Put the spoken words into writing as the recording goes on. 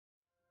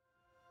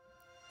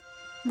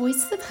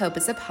Voices of Hope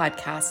is a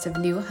podcast of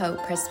New Hope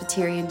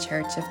Presbyterian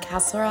Church of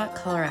Castle Rock,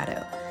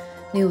 Colorado.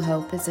 New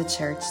Hope is a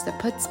church that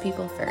puts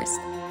people first.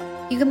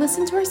 You can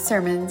listen to our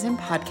sermons and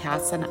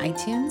podcasts on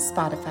iTunes,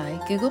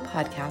 Spotify, Google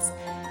Podcasts,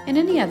 and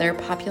any other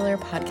popular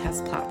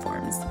podcast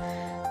platforms.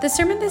 The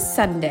sermon this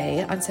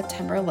Sunday on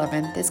September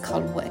 11th is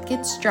called What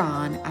Gets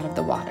Drawn Out of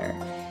the Water,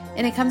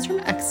 and it comes from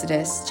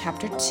Exodus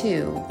chapter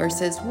 2,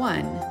 verses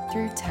 1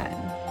 through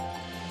 10.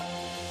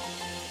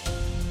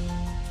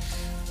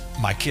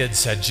 My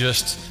kids had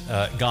just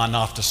gone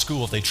off to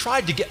school. They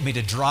tried to get me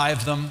to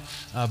drive them,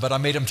 but I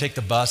made them take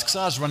the bus because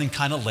I was running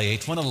kind of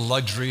late. One of the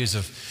luxuries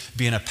of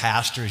being a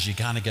pastor is you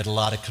kind of get a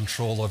lot of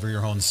control over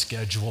your own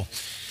schedule.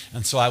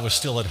 And so I was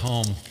still at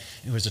home.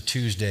 It was a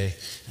Tuesday,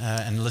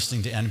 and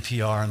listening to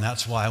NPR, and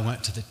that's why I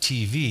went to the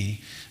TV,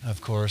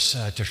 of course,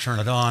 to turn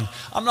it on.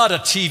 I'm not a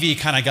TV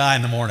kind of guy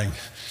in the morning.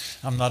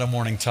 I'm not a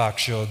morning talk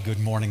show, Good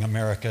Morning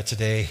America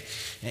Today,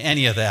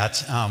 any of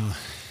that.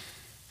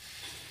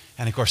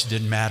 And of course, it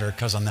didn't matter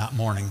because on that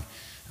morning,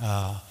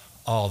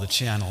 all the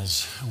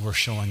channels were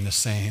showing the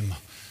same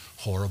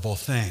horrible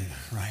thing,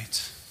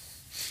 right?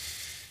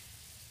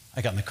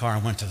 I got in the car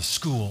and went to the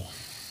school.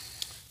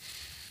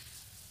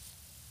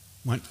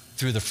 Went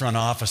through the front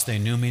office. They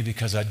knew me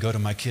because I'd go to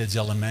my kids'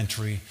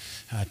 elementary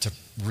to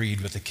read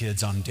with the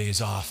kids on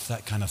days off,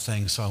 that kind of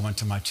thing. So I went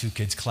to my two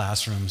kids'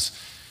 classrooms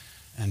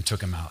and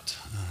took them out.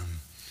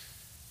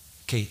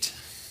 Kate,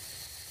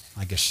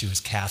 I guess she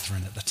was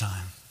Catherine at the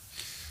time.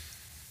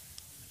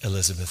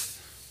 Elizabeth.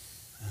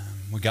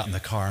 We got in the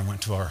car and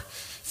went to our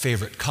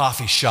favorite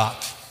coffee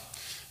shop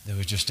that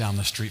was just down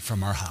the street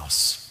from our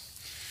house.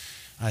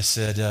 I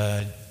said,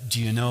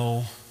 do you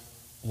know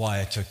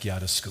why I took you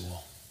out of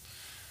school?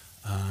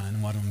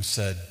 And one of them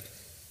said,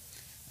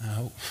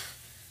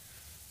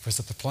 was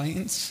it the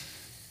planes?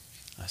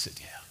 I said,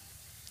 yeah.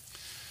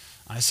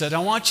 I said, I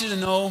want you to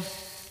know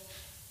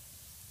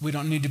we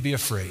don't need to be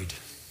afraid.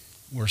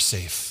 We're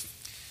safe.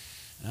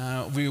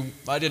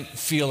 I didn't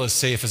feel as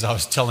safe as I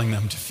was telling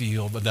them to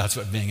feel, but that's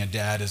what being a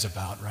dad is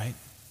about, right?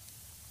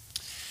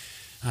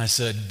 I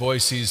said,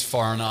 Boise's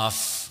far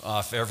enough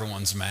off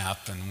everyone's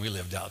map, and we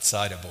lived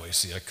outside of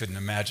Boise. I couldn't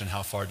imagine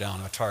how far down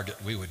a target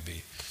we would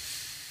be.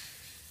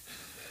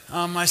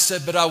 I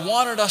said, but I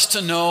wanted us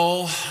to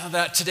know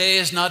that today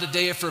is not a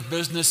day for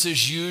business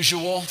as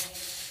usual.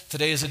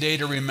 Today is a day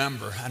to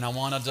remember, and I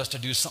wanted us to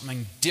do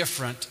something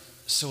different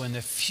so in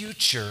the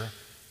future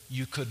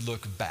you could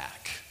look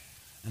back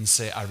and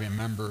say, I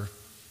remember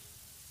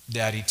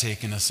Daddy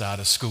taking us out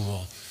of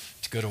school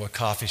to go to a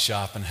coffee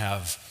shop and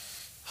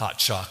have hot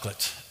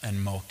chocolate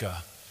and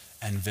mocha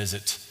and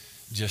visit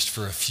just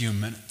for a few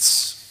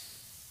minutes.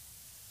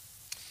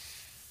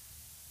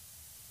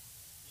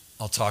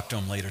 I'll talk to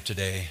them later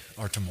today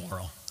or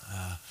tomorrow,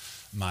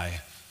 my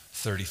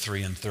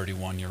 33 and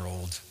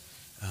 31-year-old,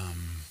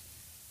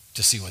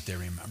 to see what they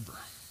remember.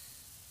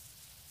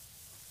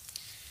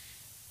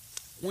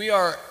 We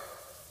are,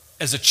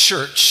 as a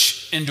church,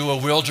 into a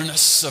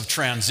wilderness of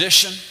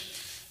transition.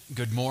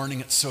 Good morning.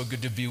 It's so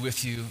good to be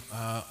with you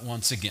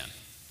once again.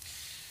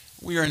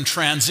 We are in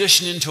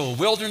transition into a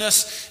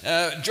wilderness.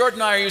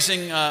 Jordan and I are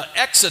using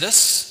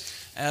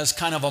Exodus as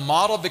kind of a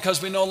model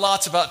because we know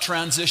lots about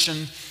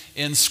transition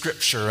in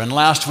Scripture. And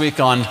last week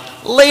on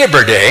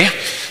Labor Day,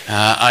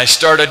 I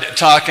started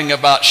talking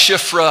about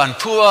Shiphrah and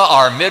Puah,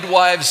 our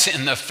midwives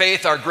in the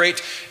faith, our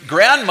great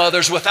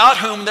grandmothers, without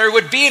whom there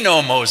would be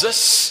no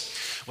Moses,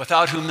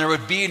 without whom there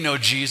would be no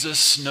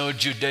Jesus, no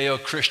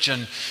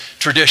Judeo-Christian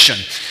tradition,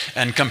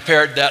 and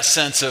compared that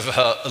sense of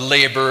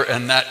labor,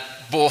 and that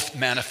both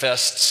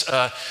manifests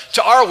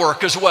to our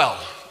work as well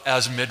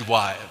as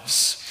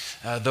midwives,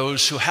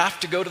 those who have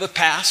to go to the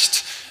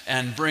past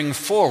and bring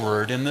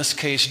forward, in this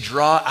case,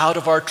 draw out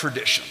of our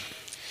tradition,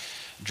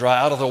 draw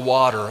out of the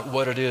water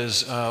what it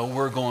is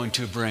we're going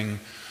to bring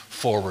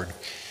forward.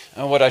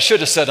 What I should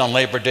have said on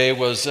Labor Day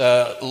was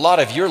a lot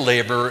of your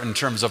labor in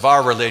terms of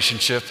our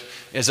relationship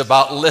is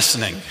about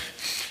listening.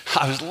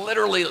 I was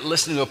literally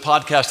listening to a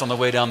podcast on the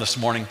way down this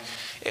morning.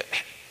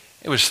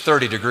 It was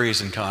 30 degrees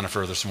in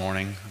Conifer this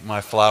morning.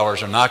 My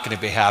flowers are not going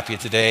to be happy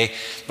today,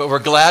 but we're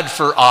glad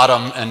for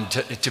autumn and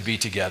to be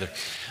together.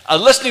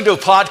 Listening to a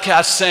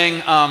podcast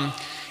saying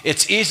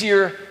it's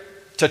easier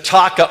to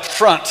talk up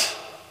front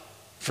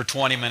for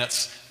 20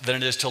 minutes than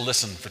it is to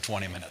listen for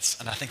 20 minutes.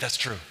 And I think that's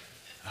true.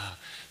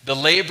 The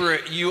labor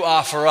you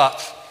offer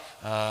up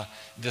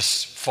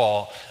this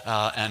fall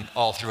and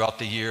all throughout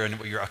the year, and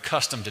what you're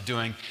accustomed to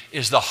doing,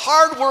 is the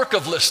hard work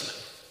of listening.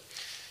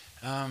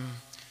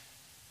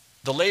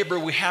 The labor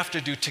we have to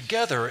do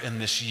together in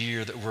this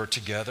year that we're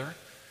together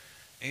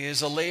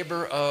is a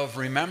labor of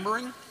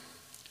remembering,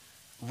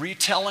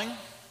 retelling,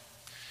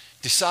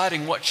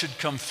 deciding what should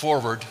come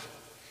forward,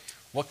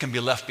 what can be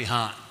left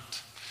behind.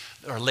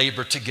 Our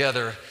labor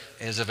together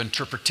is of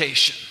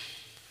interpretation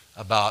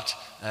about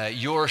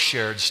your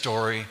shared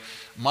story.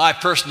 My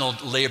personal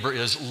labor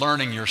is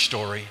learning your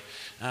story,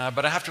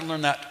 but I have to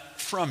learn that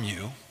from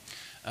you.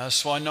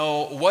 So I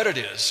know what it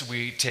is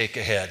we take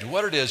ahead,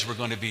 what it is we're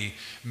going to be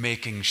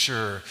making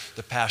sure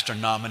the pastor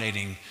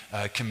nominating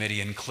committee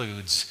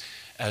includes,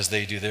 as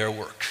they do their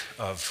work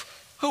of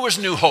who is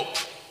New Hope?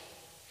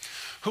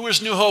 Who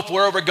is New Hope?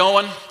 Where are we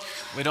going?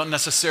 We don't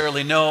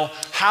necessarily know.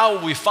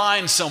 How we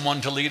find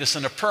someone to lead us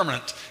in a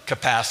permanent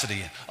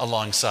capacity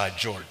alongside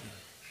Jordan.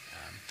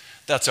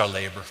 That's our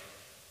labor.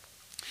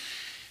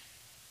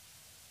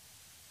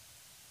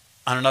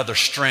 On another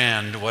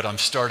strand, what I'm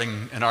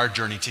starting in our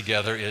journey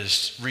together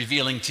is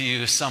revealing to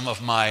you some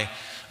of my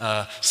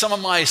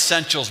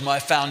essentials, my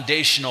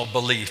foundational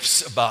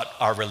beliefs about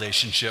our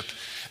relationship.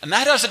 And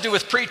that has to do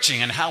with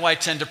preaching and how I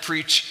tend to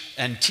preach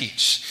and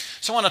teach.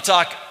 So I want to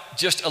talk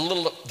just a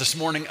little this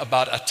morning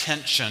about a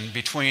tension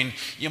between,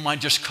 you might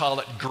just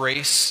call it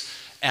grace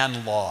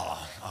and law,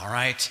 all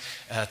right?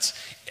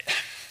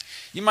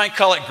 You might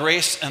call it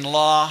grace and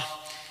law.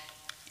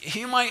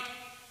 You might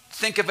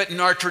think of it in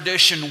our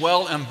tradition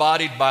well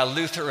embodied by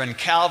Luther and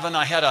Calvin.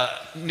 I had a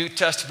New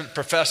Testament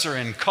professor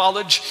in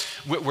college,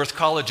 Whitworth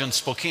College in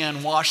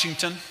Spokane,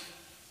 Washington,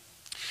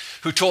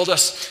 who told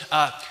us,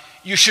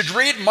 you should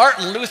read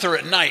Martin Luther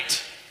at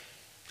night.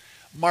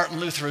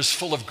 Martin Luther is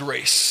full of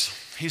grace.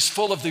 He's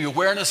full of the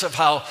awareness of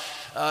how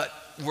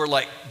we're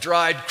like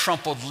dried,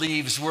 crumpled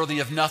leaves, worthy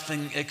of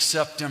nothing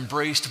except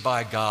embraced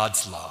by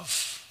God's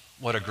love.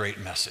 What a great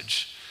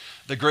message.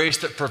 The grace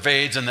that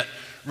pervades and that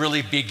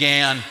really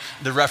began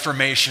the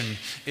Reformation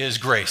is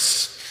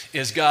grace,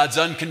 is God's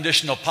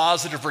unconditional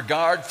positive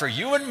regard for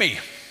you and me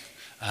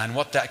and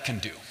what that can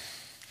do.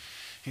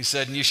 He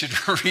said, and you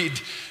should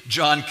read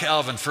John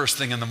Calvin first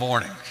thing in the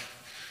morning.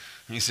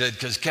 He said,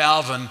 because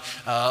Calvin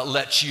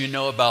lets you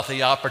know about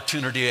the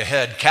opportunity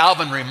ahead.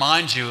 Calvin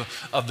reminds you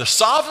of the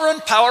sovereign,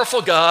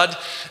 powerful God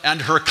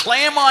and her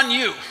claim on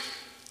you.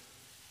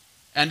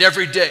 And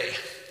every day,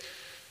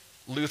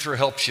 Luther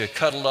helps you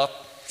cuddle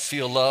up,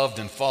 feel loved,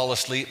 and fall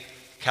asleep.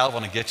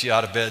 Calvin will get you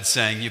out of bed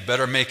saying, you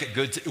better make it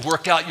good.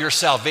 Work out your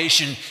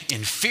salvation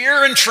in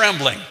fear and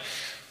trembling.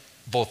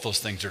 Both those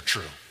things are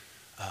true.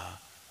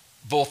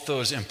 Both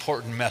those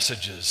important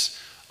messages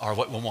are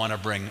what we want to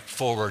bring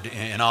forward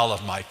in all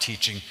of my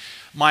teaching.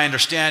 My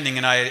understanding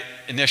in my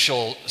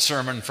initial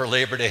sermon for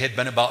Labor Day had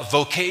been about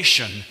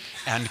vocation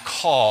and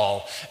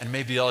call, and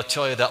maybe I'll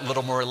tell you that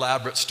little more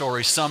elaborate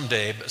story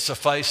someday, but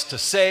suffice to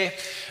say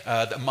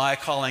that my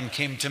calling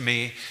came to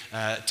me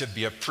to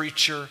be a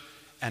preacher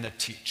and a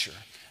teacher.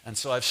 And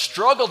so I've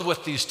struggled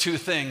with these two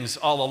things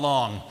all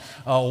along.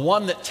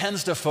 One that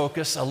tends to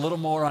focus a little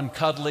more on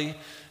cuddly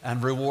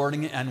and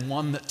rewarding, and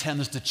one that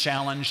tends to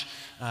challenge,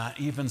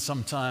 even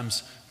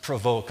sometimes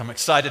provoke. I'm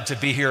excited to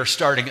be here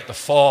starting at the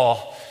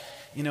fall.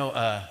 You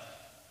know,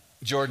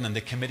 Jordan and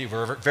the committee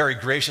were very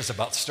gracious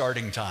about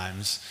starting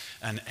times.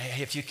 And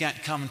hey, if you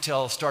can't come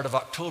until start of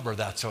October,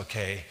 that's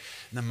okay.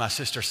 And then my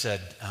sister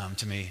said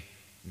to me,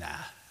 nah.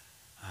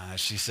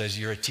 She says,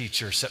 you're a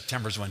teacher.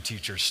 September's when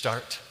teachers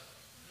start.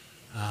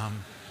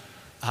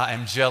 I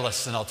am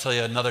jealous, and I'll tell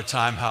you another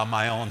time how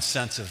my own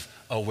sense of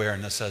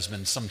awareness has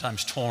been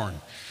sometimes torn.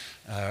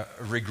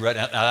 Regret.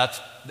 That's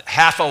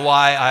half of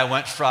why I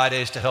went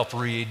Fridays to help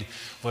read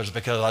was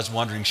because I was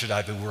wondering, should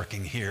I be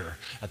working here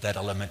at that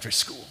elementary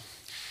school?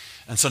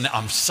 And so now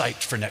I'm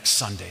psyched for next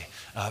Sunday.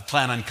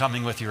 Plan on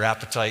coming with your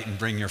appetite and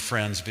bring your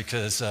friends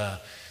because,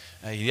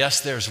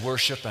 yes, there's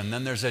worship and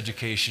then there's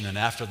education, and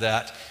after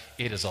that,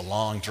 it is a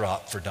long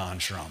drop for Don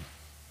Schrum.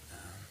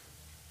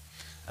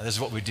 This is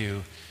what we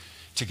do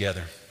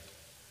together.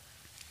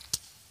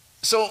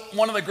 So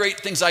one of the great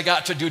things I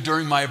got to do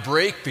during my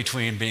break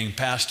between being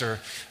pastor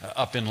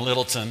up in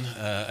Littleton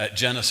at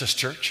Genesis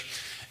Church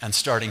and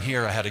starting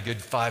here, I had a good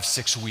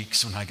 5-6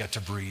 weeks when I got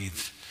to breathe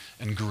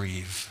and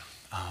grieve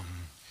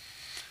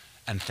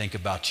and think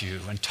about you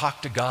and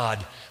talk to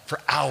God for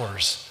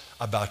hours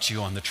about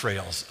you on the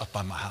trails up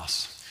by my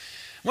house.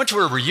 Went to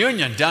a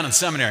reunion down in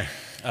seminary,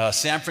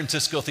 San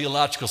Francisco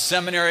Theological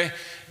Seminary,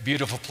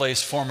 beautiful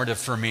place, formative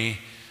for me.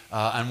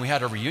 And we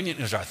had a reunion.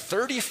 It was our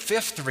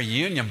 35th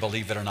reunion,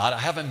 believe it or not. I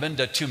haven't been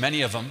to too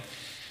many of them,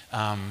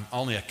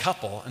 only a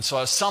couple. And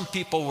so some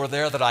people were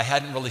there that I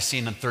hadn't really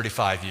seen in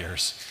 35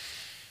 years.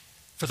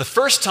 For the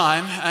first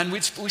time, and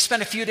we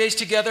spent a few days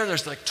together.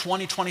 There's like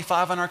 20,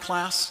 25 in our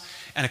class.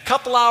 And a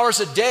couple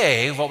hours a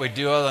day, what we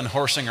do other than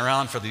horsing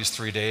around for these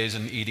 3 days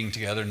and eating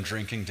together and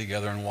drinking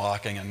together and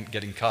walking and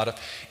getting caught up,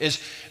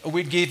 is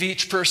we'd give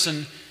each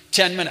person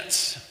 10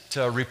 minutes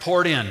to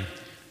report in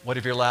what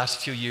have your last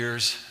few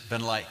years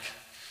been like.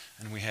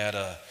 And we had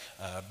a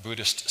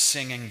Buddhist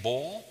singing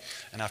bowl,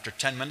 and after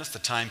 10 minutes the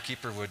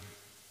timekeeper would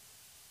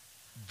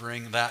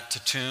bring that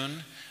to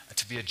tune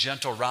to be a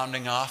gentle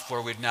rounding off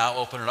where we'd now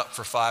open it up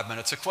for 5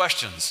 minutes of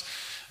questions.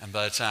 And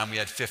by the time we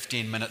had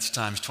 15 minutes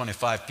times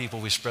 25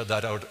 people, we spread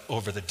that out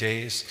over the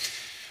days.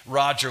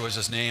 Roger was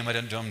his name. I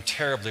didn't do him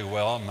terribly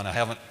well. I mean, I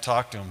haven't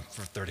talked to him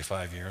for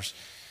 35 years.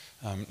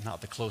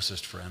 Not the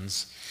closest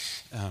friends.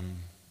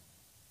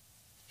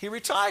 He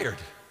retired.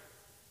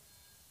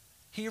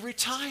 He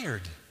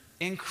retired.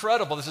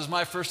 Incredible. This is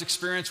my first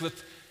experience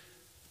with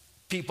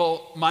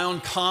people, my own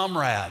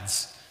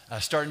comrades,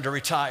 starting to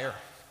retire.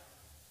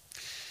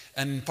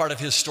 And part of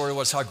his story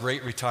was how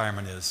great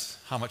retirement is,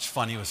 how much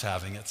fun he was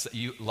having.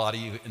 A lot of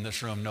you in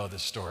this room know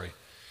this story.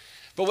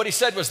 But what he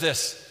said was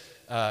this,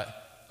 a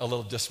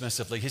little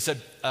dismissively. He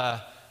said,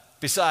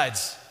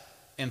 besides,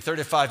 in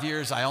 35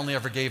 years, I only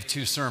ever gave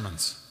 2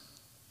 sermons.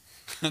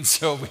 And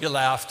so we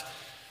laughed.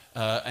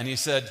 And he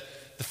said,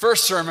 the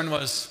first sermon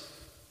was,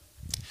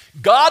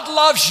 God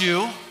loves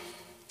you,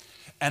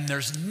 and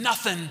there's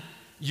nothing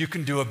you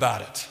can do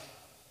about it.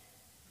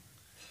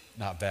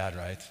 Not bad,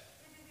 right?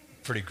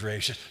 Pretty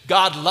gracious.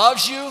 God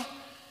loves you,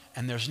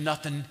 and there's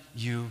nothing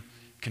you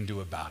can do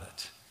about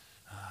it.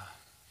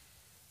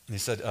 And he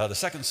said, the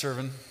second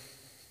sermon,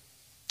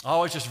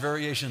 always just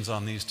variations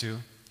on these 2.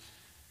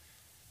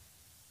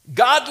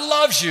 God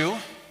loves you,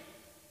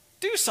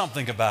 do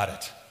something about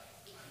it.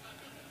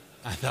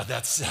 I thought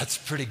that's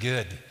pretty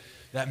good.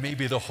 That may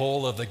be the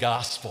whole of the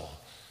gospel,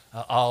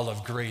 all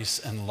of grace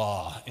and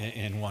law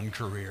in one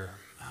career.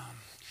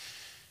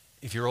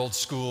 If you're old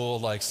school,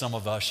 like some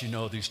of us, you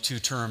know these 2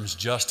 terms,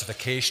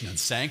 justification and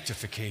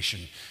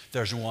sanctification.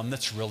 There's one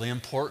that's really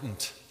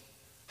important.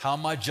 How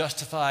am I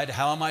justified?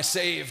 How am I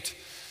saved?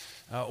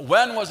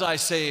 When was I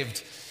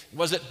saved?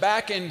 Was it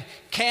back in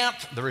camp,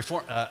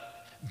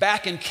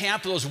 back in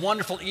camp, those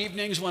wonderful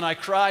evenings when I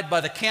cried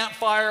by the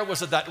campfire?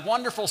 Was it that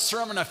wonderful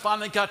sermon I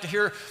finally got to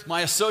hear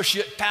my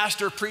associate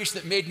pastor preach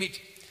that made me...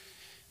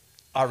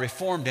 Our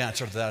Reformed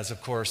answer to that is,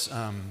 of course,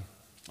 I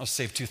was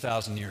saved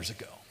 2,000 years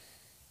ago.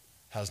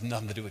 Has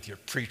nothing to do with your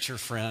preacher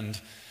friend,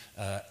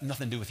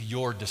 nothing to do with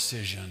your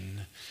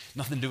decision,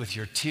 nothing to do with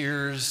your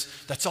tears.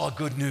 That's all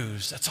good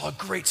news. That's all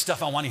great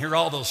stuff. I want to hear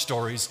all those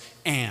stories.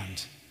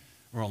 And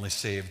we're only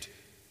saved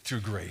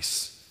through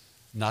grace,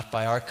 not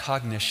by our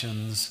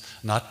cognitions,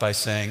 not by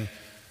saying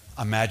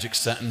a magic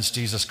sentence,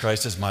 Jesus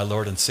Christ is my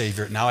Lord and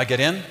Savior. Now I get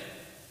in?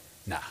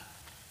 Nah.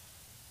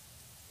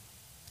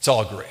 It's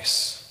all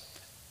grace.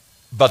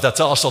 But that's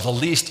also the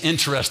least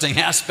interesting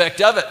aspect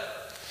of it.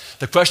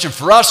 The question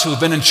for us who have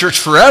been in church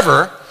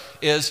forever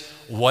is,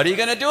 what are you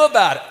going to do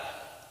about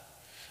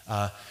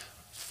it?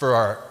 For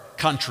our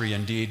country,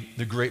 indeed,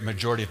 the great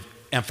majority of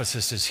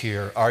emphasis is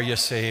here. Are you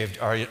saved?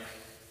 Are you?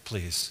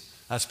 Please.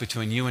 That's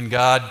between you and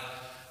God.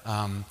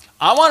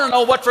 I want to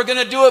know what we're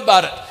going to do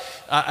about it.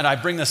 And I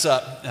bring this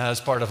up as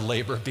part of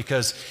labor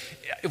because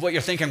what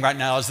you're thinking right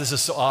now is, this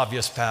is so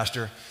obvious,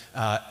 Pastor.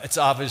 It's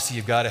obvious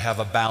you've got to have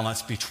a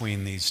balance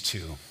between these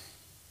 2.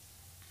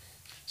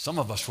 Some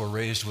of us were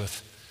raised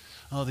with,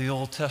 the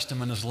Old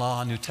Testament is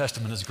law, New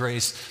Testament is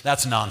grace.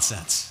 That's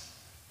nonsense.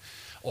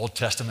 Old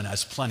Testament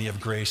has plenty of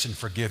grace and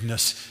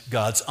forgiveness,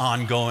 God's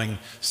ongoing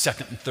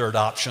second and third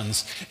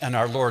options, and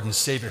our Lord and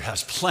Savior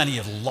has plenty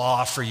of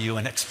law for you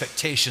and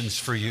expectations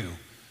for you.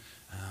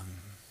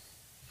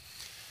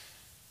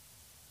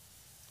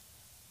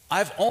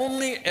 I've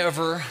only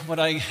ever,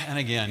 and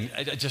again,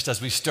 just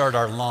as we start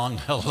our long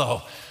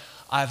hello,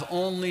 I've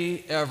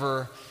only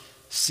ever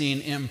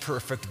seen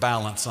imperfect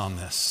balance on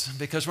this,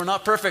 because we're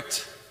not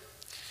perfect.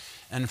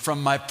 And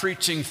from my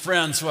preaching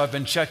friends who I've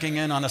been checking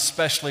in on,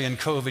 especially in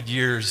COVID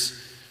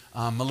years,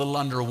 I'm a little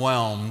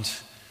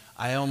underwhelmed.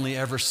 I only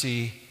ever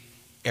see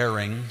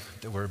erring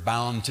that we're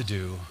bound to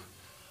do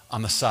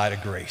on the side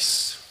of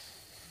grace.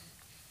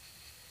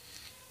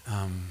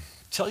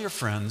 Tell your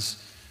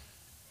friends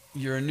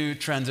your new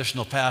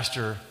transitional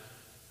pastor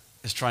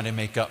is trying to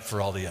make up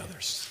for all the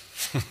others.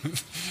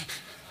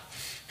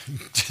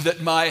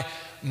 That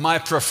my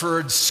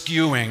preferred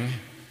skewing,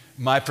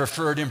 my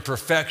preferred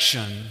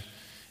imperfection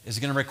is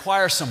going to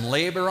require some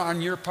labor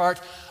on your part.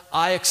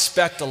 I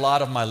expect a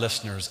lot of my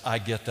listeners. I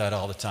get that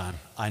all the time.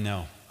 I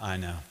know.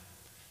 I'm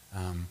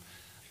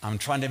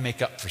trying to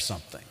make up for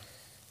something.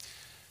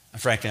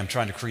 And frankly, I'm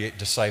trying to create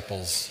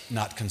disciples,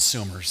 not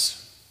consumers.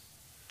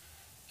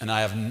 And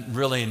I have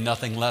really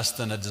nothing less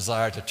than a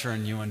desire to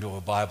turn you into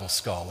a Bible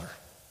scholar.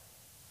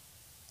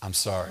 I'm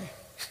sorry.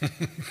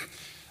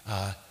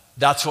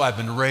 That's why I've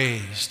been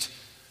raised.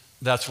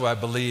 That's why I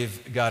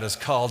believe God has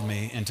called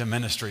me into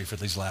ministry for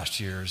these last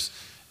years.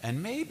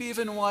 And maybe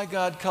even why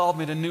God called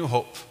me to New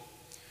Hope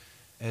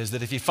is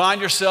that if you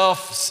find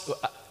yourself,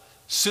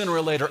 sooner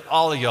or later,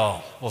 all of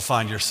y'all will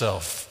find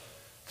yourself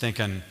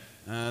thinking,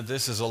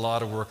 this is a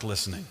lot of work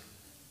listening.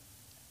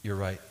 You're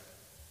right.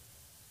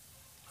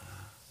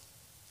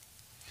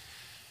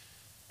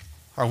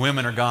 Our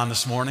women are gone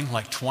this morning,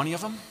 like 20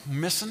 of them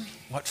missing.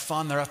 What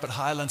fun. They're up at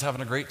Highlands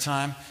having a great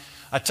time.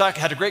 I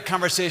had a great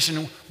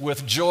conversation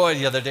with Joy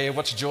the other day.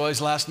 What's Joy's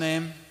last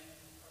name?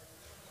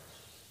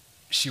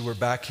 We're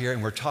back here,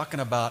 and we're talking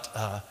about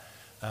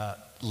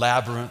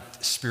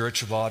Labyrinth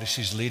spirituality.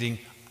 She's leading.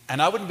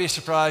 And I wouldn't be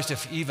surprised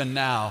if even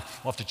now,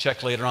 we'll have to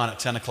check later on at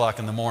 10 o'clock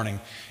in the morning,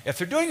 if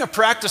they're doing a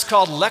practice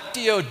called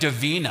Lectio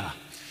Divina,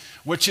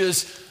 which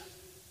is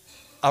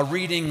a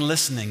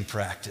reading-listening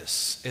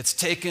practice. It's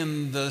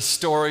taken the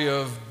story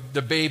of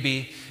the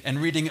baby and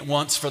reading it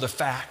once for the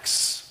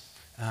facts.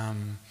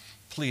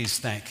 Please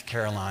thank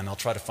Caroline. I'll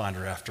try to find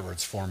her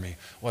afterwards for me.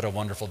 What a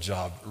wonderful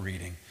job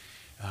reading.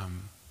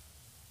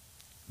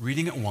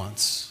 Reading it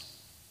once,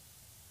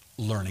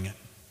 learning it.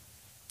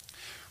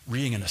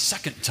 Reading it a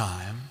second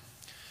time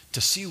to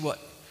see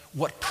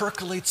what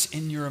percolates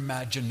in your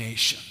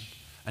imagination.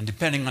 And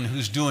depending on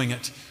who's doing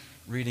it,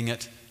 reading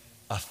it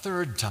a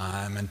third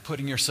time and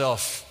putting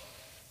yourself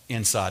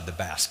inside the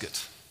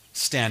basket,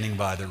 standing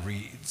by the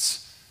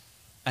reeds,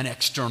 an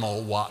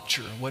external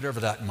watcher, whatever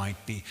that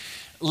might be.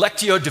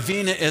 Lectio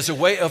Divina is a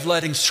way of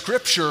letting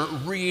Scripture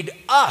read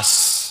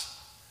us,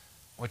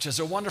 which is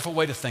a wonderful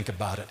way to think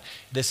about it.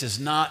 This is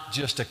not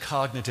just a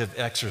cognitive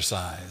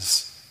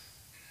exercise,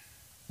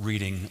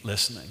 reading,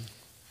 listening.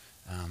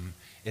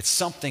 It's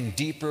something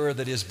deeper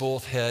that is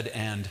both head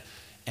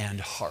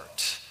and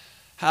heart.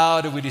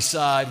 How do we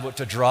decide what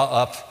to draw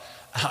up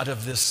out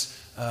of this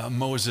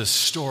Moses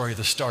story,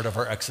 the start of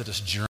our Exodus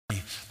journey?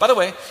 By the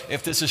way,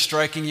 if this is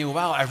striking you,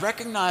 wow, I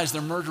recognize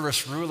the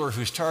murderous ruler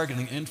who's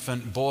targeting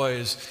infant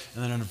boys,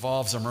 and then it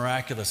involves a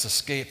miraculous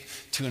escape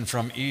to and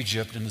from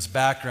Egypt, and his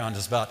background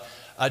is about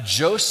a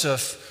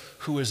Joseph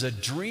who is a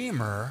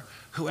dreamer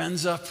who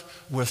ends up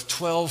with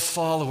 12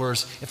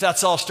 followers. If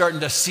that's all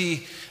starting to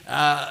see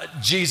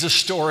Jesus'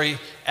 story,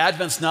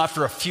 Advent's not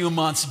for a few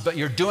months, but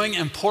you're doing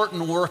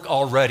important work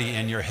already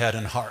in your head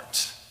and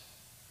heart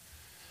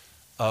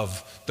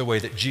of the way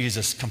that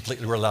Jesus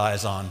completely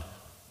relies on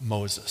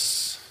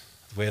Moses,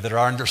 the way that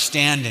our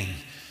understanding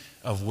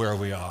of where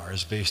we are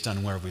is based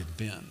on where we've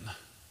been,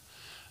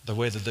 the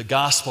way that the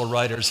gospel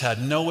writers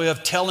had no way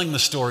of telling the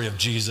story of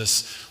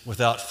Jesus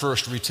without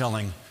first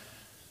retelling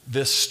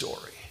this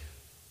story.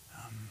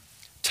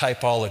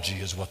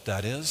 Typology is what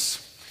that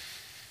is.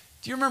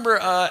 Do you remember,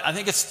 I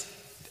think it's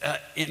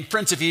in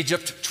Prince of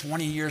Egypt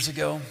 20 years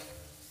ago,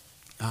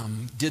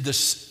 did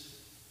this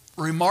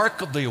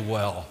remarkably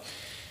well.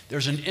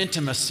 There's an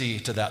intimacy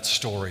to that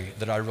story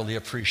that I really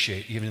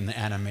appreciate, even in the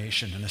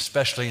animation, and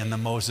especially in the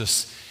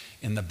Moses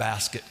in the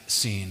basket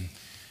scene.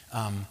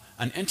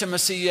 An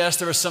intimacy, yes,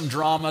 there was some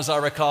drama, as I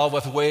recall,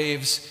 with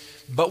waves,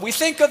 but we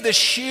think of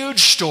this huge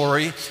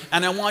story,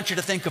 and I want you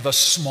to think of a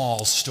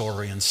small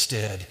story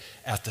instead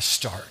at the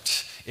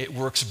start. It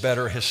works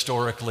better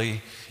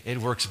historically. It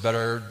works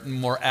better,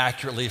 more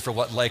accurately for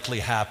what likely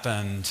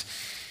happened.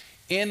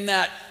 In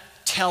that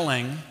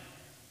telling,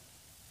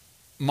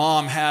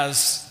 mom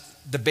has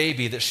the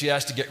baby that she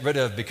has to get rid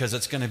of because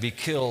it's going to be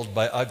killed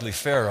by ugly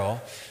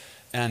Pharaoh,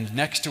 and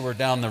next to her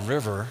down the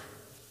river,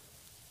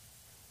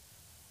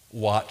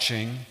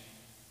 watching,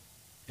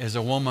 is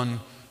a woman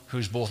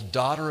who's both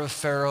daughter of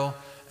Pharaoh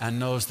and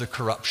knows the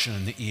corruption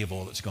and the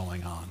evil that's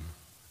going on,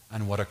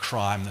 and what a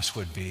crime this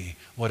would be,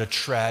 what a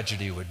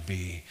tragedy would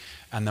be.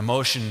 And the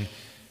motion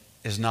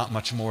is not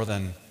much more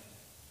than,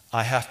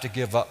 I have to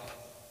give up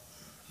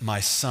my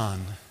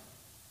son.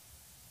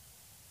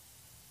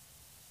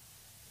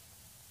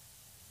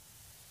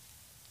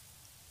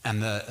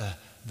 And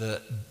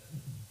the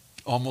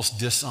almost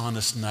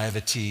dishonest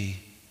naivety,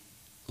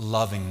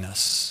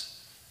 lovingness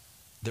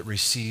that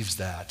receives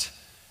that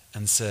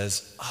and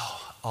says,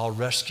 oh, I'll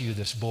rescue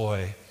this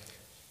boy.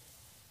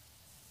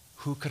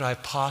 Who could I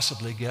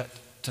possibly get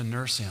to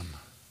nurse him?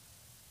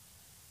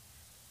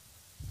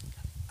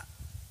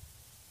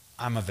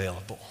 I'm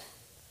available.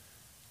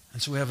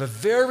 And so we have a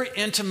very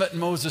intimate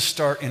Moses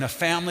start in a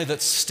family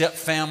that's step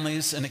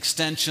families and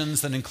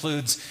extensions that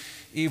includes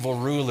evil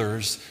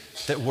rulers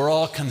that we're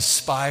all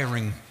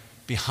conspiring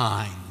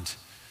behind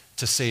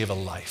to save a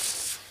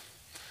life.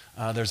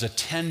 There's a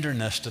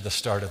tenderness to the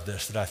start of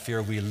this that I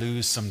fear we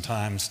lose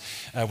sometimes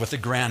with the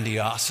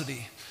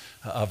grandiosity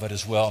of it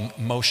as well.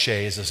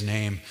 Moshe, as his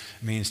name,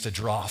 means to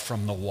draw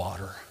from the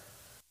water,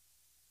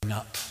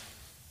 up,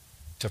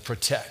 to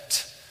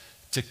protect,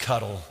 to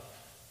cuddle,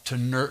 to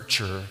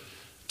nurture,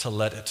 to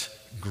let it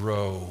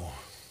grow.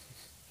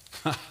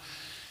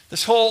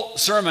 This whole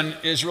sermon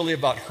is really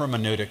about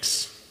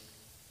hermeneutics.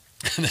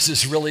 This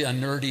is really a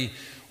nerdy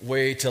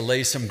way to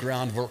lay some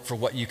groundwork for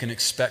what you can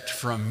expect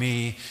from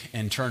me,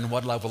 in turn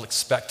what I will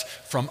expect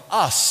from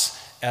us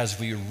as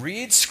we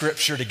read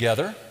Scripture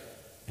together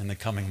in the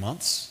coming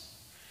months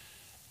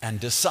and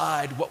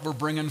decide what we're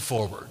bringing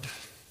forward.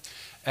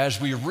 As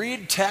we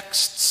read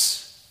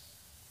texts,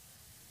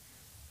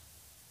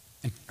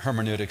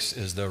 hermeneutics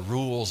is the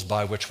rules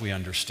by which we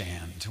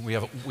understand.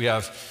 We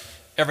have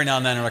every now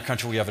and then in our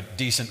country, we have a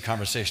decent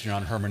conversation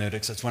around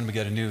hermeneutics. That's when we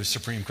get a new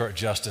Supreme Court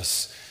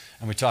justice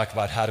and we talk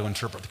about how to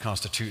interpret the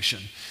Constitution.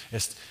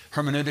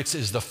 Hermeneutics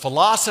is the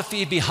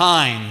philosophy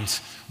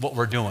behind what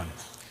we're doing.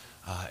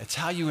 It's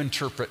how you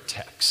interpret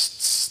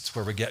texts. It's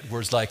where we get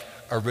words like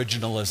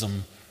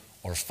originalism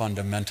or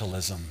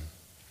fundamentalism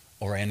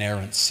or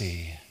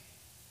inerrancy.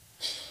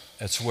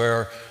 It's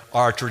where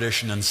our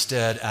tradition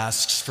instead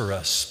asks for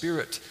a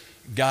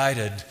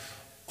spirit-guided,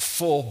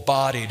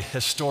 full-bodied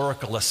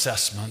historical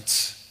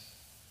assessment,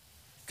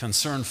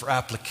 concern for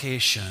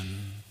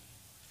application,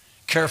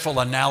 careful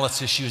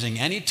analysis using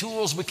any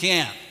tools we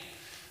can.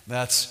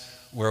 That's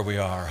where we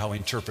are, how we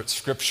interpret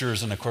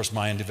scriptures. And of course,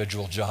 my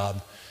individual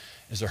job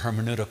is a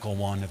hermeneutical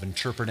one of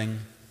interpreting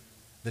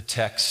the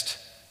text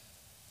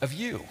of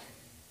you.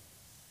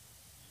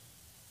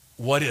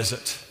 What is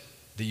it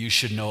that you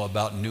should know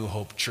about New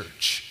Hope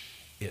Church?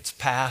 Its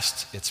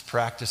past, its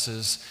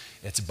practices,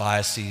 its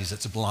biases,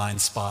 its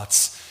blind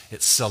spots,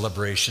 its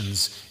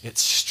celebrations,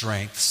 its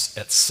strengths,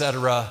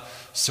 etc.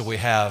 So we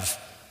have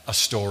a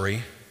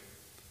story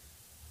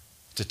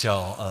to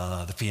tell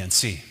the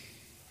PNC,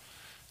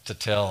 to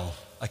tell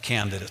a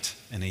candidate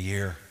in a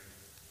year.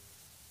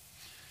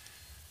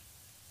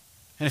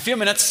 In a few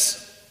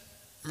minutes,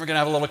 we're going to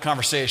have a little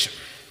conversation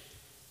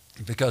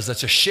because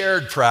it's a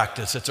shared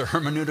practice. It's a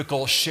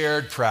hermeneutical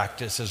shared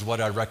practice is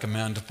what I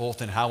recommend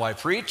both in how I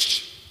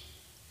preach,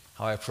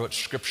 how I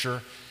approach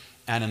Scripture,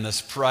 and in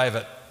this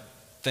private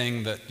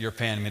thing that you're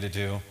paying me to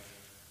do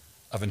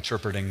of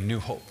interpreting New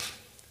Hope.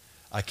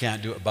 I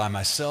can't do it by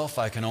myself.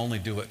 I can only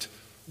do it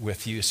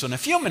with you. So in a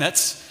few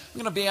minutes,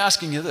 I'm going to be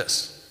asking you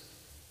this.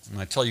 I'm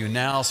going to tell you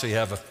now so you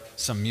have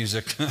some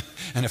music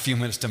and a few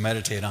minutes to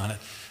meditate on it.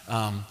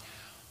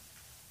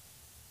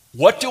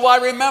 What do I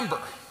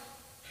remember?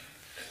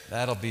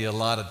 That'll be a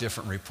lot of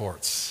different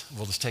reports.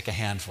 We'll just take a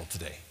handful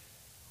today.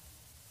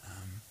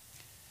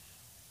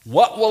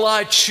 What will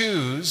I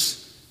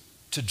choose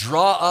to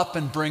draw up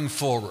and bring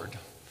forward?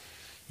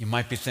 You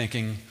might be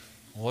thinking,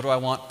 what do I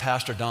want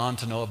Pastor Don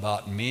to know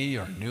about me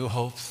or New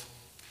Hope?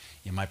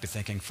 You might be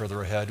thinking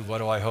further ahead, what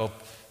do I hope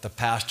the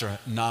pastor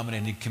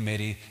nominating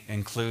committee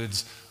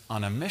includes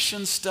on a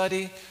mission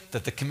study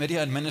that the Committee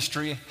on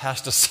Ministry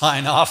has to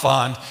sign off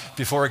on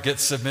before it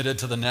gets submitted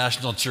to the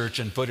national church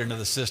and put into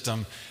the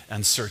system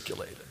and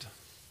circulated.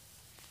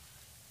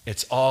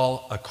 It's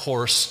all a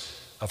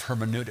course of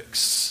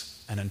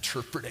hermeneutics and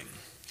interpreting,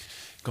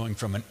 going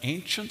from an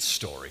ancient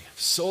story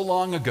so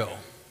long ago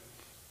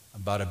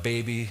about a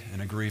baby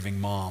and a grieving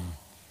mom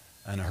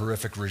and a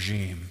horrific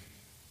regime.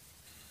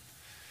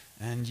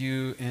 And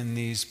you in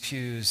these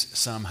pews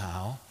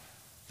somehow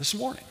this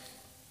morning.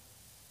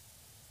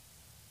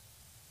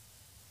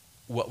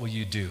 What will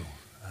you do?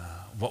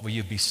 What will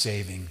you be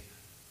saving,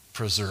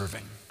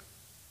 preserving,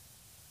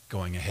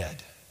 going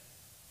ahead?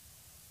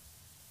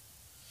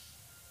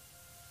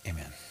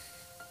 Amen.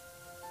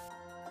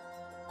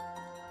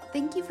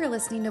 Thank you for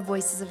listening to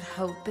Voices of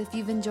Hope. If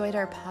you've enjoyed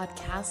our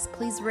podcast,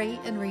 please rate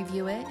and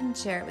review it and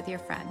share it with your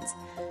friends.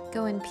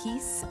 Go in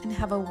peace and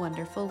have a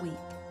wonderful week.